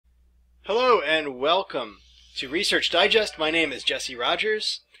Hello and welcome to Research Digest. My name is Jesse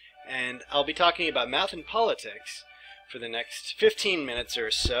Rogers, and I'll be talking about math and politics for the next 15 minutes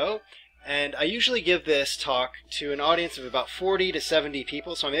or so. And I usually give this talk to an audience of about 40 to 70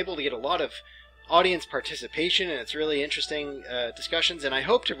 people, so I'm able to get a lot of audience participation, and it's really interesting discussions, and I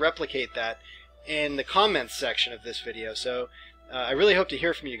hope to replicate that in the comments section of this video. So I really hope to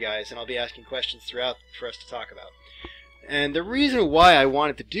hear from you guys, and I'll be asking questions throughout for us to talk about. And the reason why I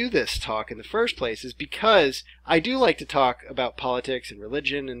wanted to do this talk in the first place is because I do like to talk about politics and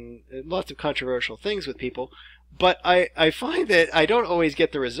religion and lots of controversial things with people, but I find that I don't always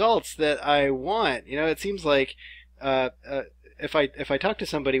get the results that I want. You know, it seems like if I talk to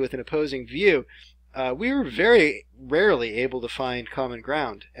somebody with an opposing view, we were very rarely able to find common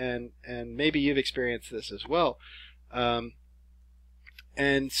ground, and maybe you've experienced this as well.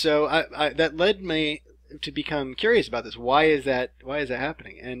 And so that led me to become curious about this. Why is that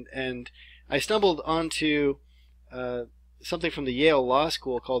happening? And I stumbled onto something from the Yale Law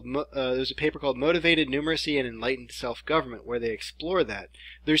School called there's a paper called Motivated Numeracy and Enlightened Self-Government, where they explore that.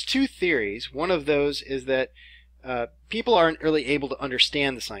 There's two theories. One of those is that people aren't really able to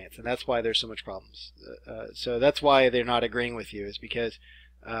understand the science, and that's why there's so much problems. So that's why they're not agreeing with you, is because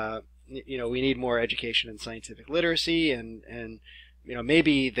you know, we need more education in scientific literacy, and you know,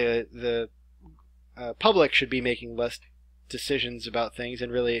 maybe the public should be making less decisions about things,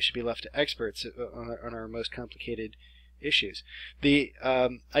 and really it should be left to experts on our most complicated issues. The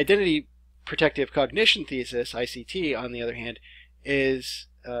identity protective cognition thesis, ICT, on the other hand, is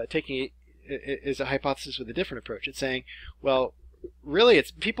is a hypothesis with a different approach. It's saying, well, really,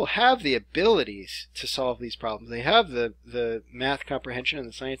 people have the abilities to solve these problems. They have the math comprehension and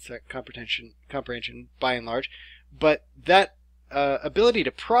the science comprehension by and large, but that ability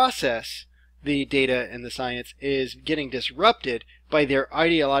to process the data and the science is getting disrupted by their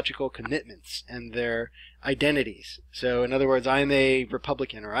ideological commitments and their identities. So in other words, I'm a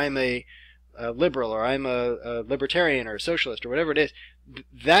Republican, or I'm a liberal, or I'm a libertarian, or a socialist, or whatever it is.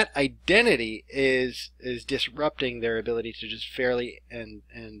 That identity is disrupting their ability to just fairly and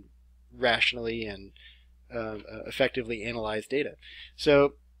rationally and effectively analyze data.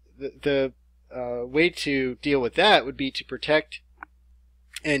 So the way to deal with that would be to protect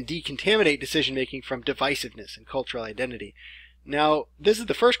and decontaminate decision-making from divisiveness and cultural identity. Now, this is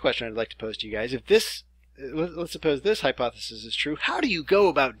the first question I'd like to pose to you guys. If this, let's suppose this hypothesis is true, how do you go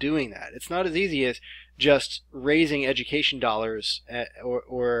about doing that? It's not as easy as just raising education dollars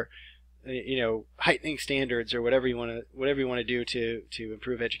or you know, heightening standards, or whatever you want to do to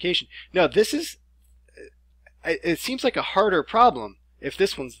improve education. No, this is, it seems like a harder problem if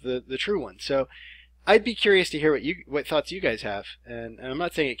this one's the true one. So I'd be curious to hear what thoughts you guys have, and I'm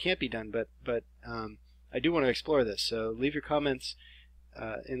not saying it can't be done, but I do want to explore this. So leave your comments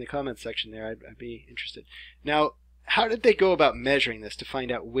in the comments section there. I'd be interested. Now, how did they go about measuring this to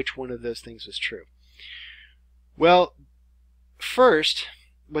find out which one of those things was true? Well, first,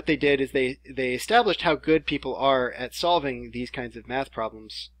 what they did is they established how good people are at solving these kinds of math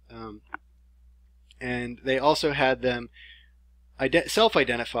problems, and they also had them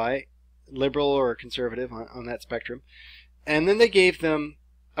self-identify, liberal or conservative on that spectrum, and then they gave them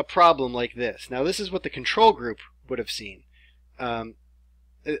a problem like this. Now, this is what the control group would have seen.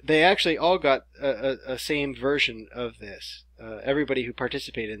 They actually all got a same version of this. Everybody who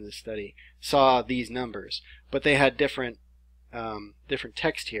participated in this study saw these numbers, but they had different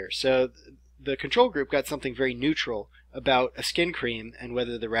text here. So the control group got something very neutral about a skin cream and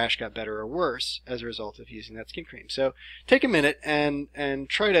whether the rash got better or worse as a result of using that skin cream. So take a minute and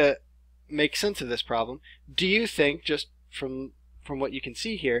try to make sense of this problem. Do you think, just from what you can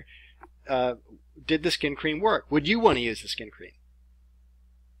see here, did the skin cream work? Would you want to use the skin cream?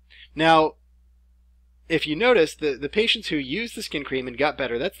 Now, if you notice, the patients who used the skin cream and got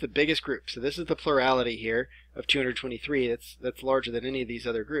better, that's the biggest group. So this is the plurality here of 223. That's larger than any of these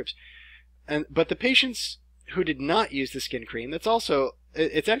other groups. But the patients who did not use the skin cream,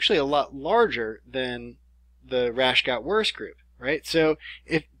 it's actually a lot larger than the rash got worse group, right? So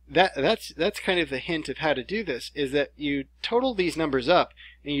if that's kind of the hint of how to do this, is that you total these numbers up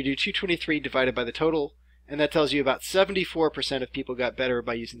and you do 223 divided by the total, and that tells you about 74% of people got better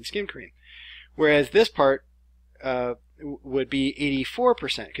by using the skin cream. Whereas this part would be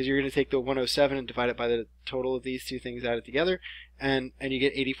 84%, because you're going to take the 107 and divide it by the total of these two things added together, and you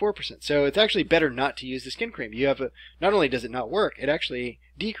get 84%. So it's actually better not to use the skin cream. You have not only does it not work, it actually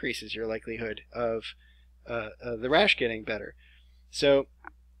decreases your likelihood of the rash getting better. So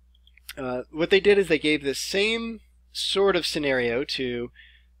what they did is they gave this same sort of scenario to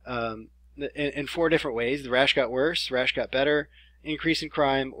in 4 different ways. The rash got worse, rash got better, increase in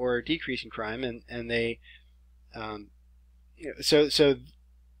crime or decrease in crime, and they so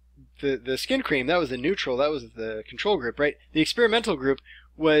the skin cream, that was the neutral, that was the control group, right? The experimental group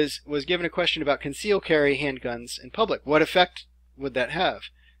was given a question about conceal carry handguns in public. What effect would that have?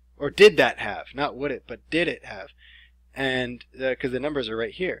 Or did that have? Not would it, but did it have? And because the numbers are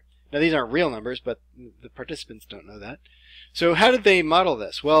right here. Now these aren't real numbers, but the participants don't know that. So how did they model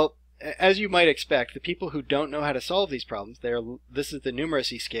this? Well, as you might expect, the people who don't know how to solve these problems, this is the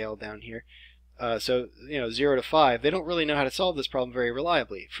numeracy scale down here. So 0 to 5, they don't really know how to solve this problem very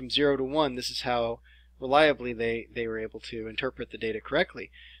reliably. From 0 to 1, this is how reliably they were able to interpret the data correctly.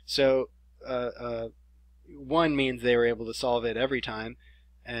 So 1 means they were able to solve it every time,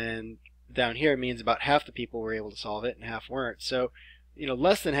 and down here means about half the people were able to solve it and half weren't. So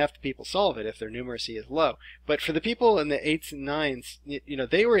less than half the people solve it if their numeracy is low. But for the people in the 8s and 9s,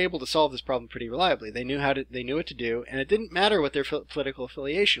 they were able to solve this problem pretty reliably. They knew what to do, and it didn't matter what their political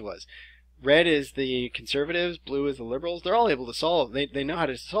affiliation was. Red is the conservatives, blue is the liberals. They're all able to solve. They know how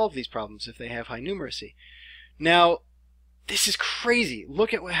to solve these problems if they have high numeracy. Now, this is crazy.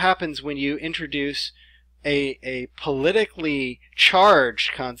 Look at what happens when you introduce a politically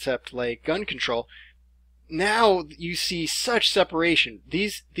charged concept like gun control. Now you see such separation.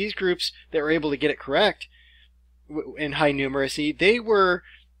 These groups that were able to get it correct in high numeracy, they were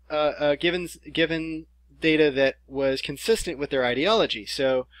given data that was consistent with their ideology.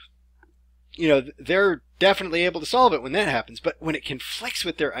 So they're definitely able to solve it when that happens. But when it conflicts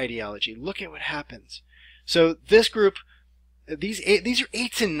with their ideology, look at what happens. So this group, these are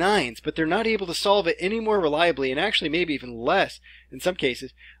 8s and 9s, but they're not able to solve it any more reliably, and actually maybe even less, in some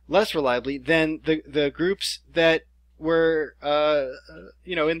cases, less reliably than the groups that were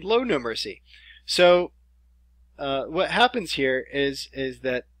in low numeracy. So what happens here is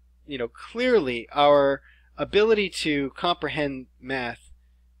that clearly our ability to comprehend math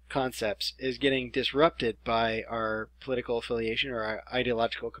concepts is getting disrupted by our political affiliation or our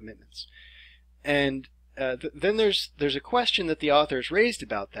ideological commitments. And then there's a question that the authors raised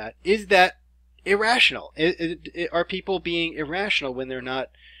about that. Is that irrational? Are people being irrational when they're not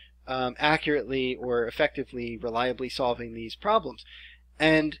accurately or effectively, reliably solving these problems?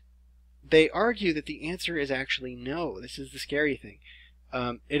 And they argue that the answer is actually no. This is the scary thing.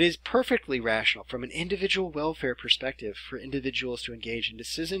 It is perfectly rational from an individual welfare perspective for individuals to engage in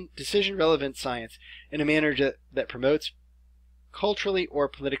decision-relevant science in a manner that promotes culturally or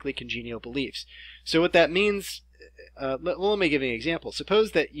politically congenial beliefs. So what that means, let me give you an example.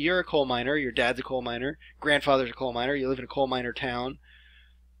 Suppose that you're a coal miner, your dad's a coal miner, grandfather's a coal miner, you live in a coal miner town.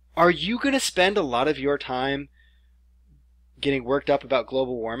 Are you going to spend a lot of your time getting worked up about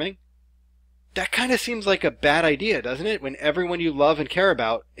global warming? That kind of seems like a bad idea, doesn't it? When everyone you love and care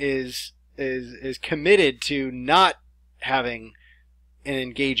about is committed to not having an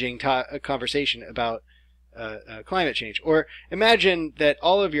engaging conversation about climate change. Or imagine that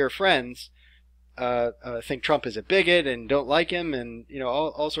all of your friends think Trump is a bigot and don't like him, and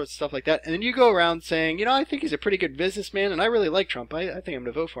all sorts of stuff like that. And then you go around saying, I think he's a pretty good businessman, and I really like Trump. I think I'm going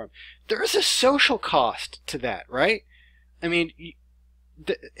to vote for him. There is a social cost to that, right? I mean,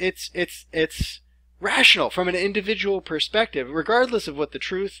 it's rational from an individual perspective, regardless of what the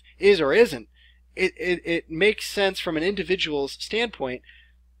truth is or isn't. It makes sense from an individual's standpoint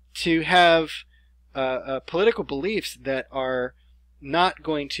to have political beliefs that are not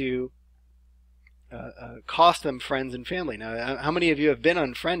going to cost them friends and family. Now, how many of you have been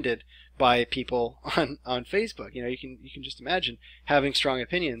unfriended by people on Facebook? You can just imagine having strong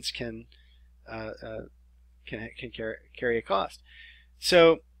opinions can carry a cost.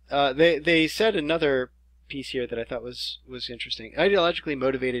 So they said another piece here that I thought was interesting. Ideologically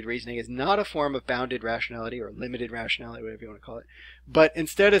motivated reasoning is not a form of bounded rationality or limited rationality, whatever you want to call it, but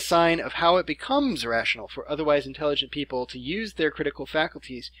instead a sign of how it becomes rational for otherwise intelligent people to use their critical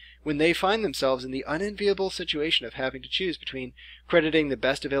faculties when they find themselves in the unenviable situation of having to choose between crediting the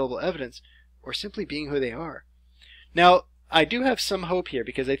best available evidence or simply being who they are. Now, I do have some hope here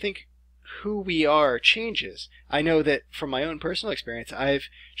because I think who we are changes. I know that from my own personal experience, I've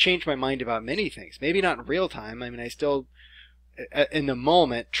changed my mind about many things. Maybe not in real time. I mean, I still, in the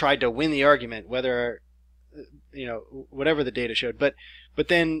moment, tried to win the argument, whether, whatever the data showed. But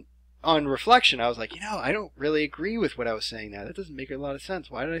then on reflection, I was like, I don't really agree with what I was saying now. That doesn't make a lot of sense.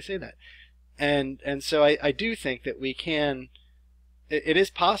 Why did I say that? And so I do think that we can, it is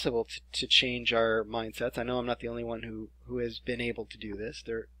possible to change our mindsets. I know I'm not the only one who has been able to do this.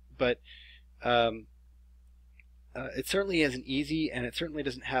 But it certainly isn't easy, and it certainly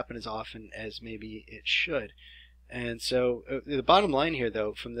doesn't happen as often as maybe it should. And so the bottom line here,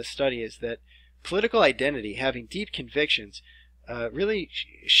 though, from this study is that political identity, having deep convictions, really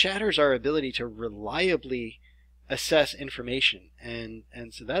shatters our ability to reliably assess information, and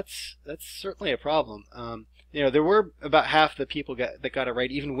so that's certainly a problem. There were about half the people that got it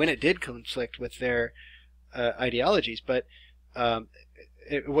right, even when it did conflict with their ideologies, but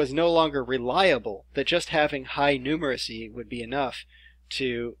it was no longer reliable that just having high numeracy would be enough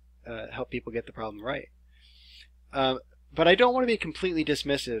to help people get the problem right. But I don't want to be completely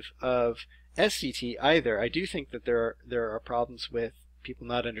dismissive of SCT either. I do think that there are problems with people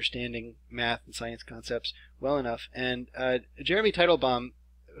not understanding math and science concepts well enough. And Jeremy Teitelbaum,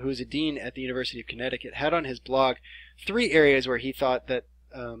 who's a dean at the University of Connecticut, had on his blog 3 areas where he thought that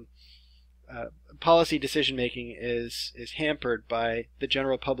policy decision making is hampered by the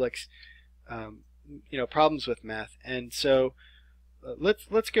general public's problems with math. And so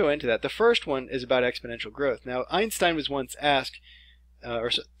let's go into that. The first one is about exponential growth. Now, Einstein was once asked, or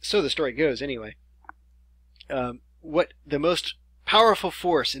so the story goes anyway, what the most powerful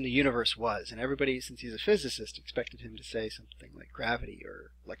force in the universe was, and everybody, since he's a physicist, expected him to say something like gravity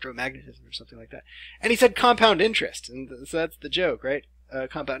or electromagnetism or something like that. And he said compound interest, and so that's the joke, right?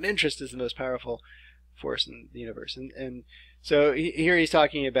 Compound interest is the most powerful force in the universe, and so here he's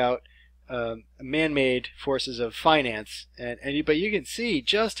talking about man-made forces of finance, but you can see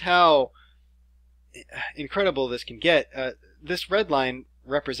just how incredible this can get. This red line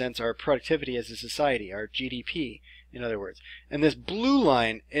represents our productivity as a society, our GDP, in other words, and this blue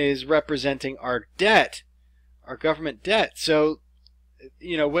line is representing our debt, our government debt. So,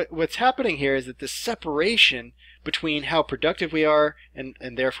 what's happening here is that the separation between how productive we are and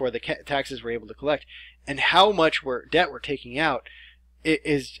therefore the taxes we're able to collect and how much debt we're taking out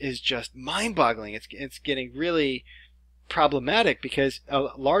is just mind-boggling. It's getting really problematic because a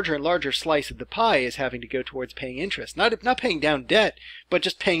larger and larger slice of the pie is having to go towards paying interest, not paying down debt, but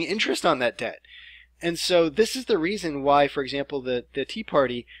just paying interest on that debt. And so this is the reason why, for example, the Tea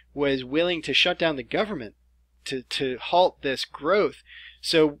Party was willing to shut down the government to halt this growth.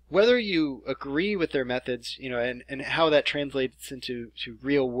 So whether you agree with their methods, and how that translates into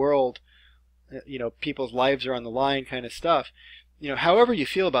real world, people's lives are on the line kind of stuff, however you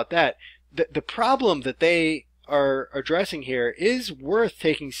feel about that, the problem that they are addressing here is worth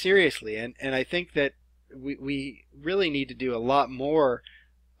taking seriously, and I think that we really need to do a lot more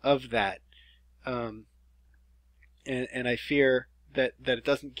of that, and I fear that it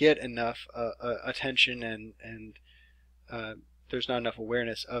doesn't get enough attention, and there's not enough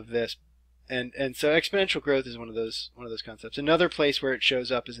awareness of this, and so exponential growth is one of those concepts. Another place where it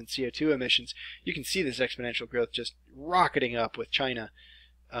shows up is in CO2 emissions. You can see this exponential growth just rocketing up with China.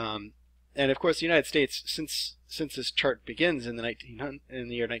 And of course, the United States, since this chart begins in the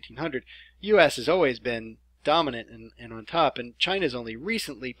year 1900, U.S. has always been dominant and on top, and China's only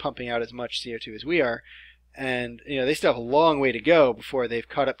recently pumping out as much CO2 as we are, and they still have a long way to go before they've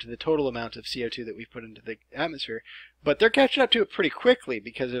caught up to the total amount of CO2 that we've put into the atmosphere. But they're catching up to it pretty quickly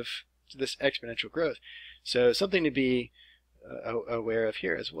because of this exponential growth. So something to be aware of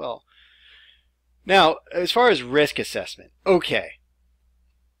here as well. Now, as far as risk assessment, okay.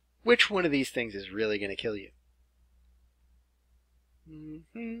 Which one of these things is really going to kill you?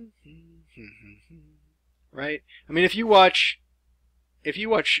 Right? I mean, if you watch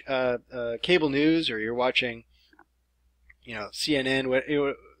cable news, or you're watching,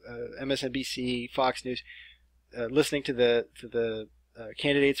 CNN, MSNBC, Fox News, listening to the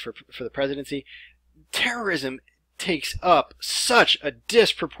candidates for the presidency, terrorism takes up such a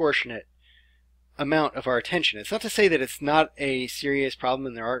disproportionate amount of our attention. It's not to say that it's not a serious problem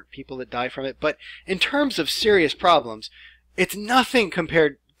and there aren't people that die from it, but in terms of serious problems, it's nothing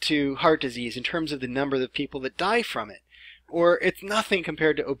compared to heart disease in terms of the number of people that die from it, or it's nothing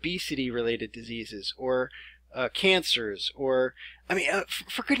compared to obesity-related diseases, or cancers, or,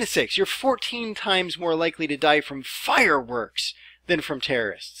 for goodness sakes, you're 14 times more likely to die from fireworks than from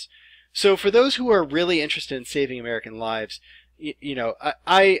terrorists. So for those who are really interested in saving American lives,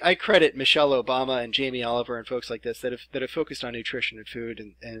 I credit Michelle Obama and Jamie Oliver and folks like this that have focused on nutrition and food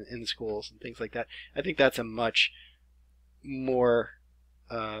and in the schools and things like that. I think that's a much more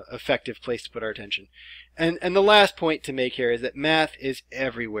effective place to put our attention. And the last point to make here is that math is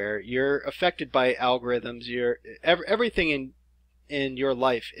everywhere. You're affected by algorithms. Everything in your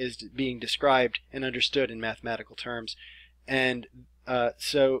life is being described and understood in mathematical terms, and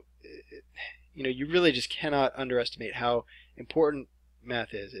so you really just cannot underestimate how important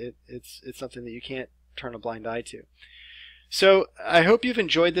math is. It's something that you can't turn a blind eye to. So I hope you've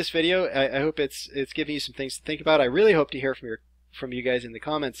enjoyed this video. I hope it's giving you some things to think about. I really hope to hear from you guys in the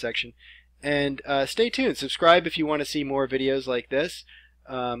comments section. And stay tuned. Subscribe if you want to see more videos like this,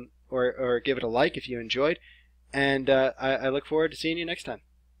 or give it a like if you enjoyed. And I look forward to seeing you next time.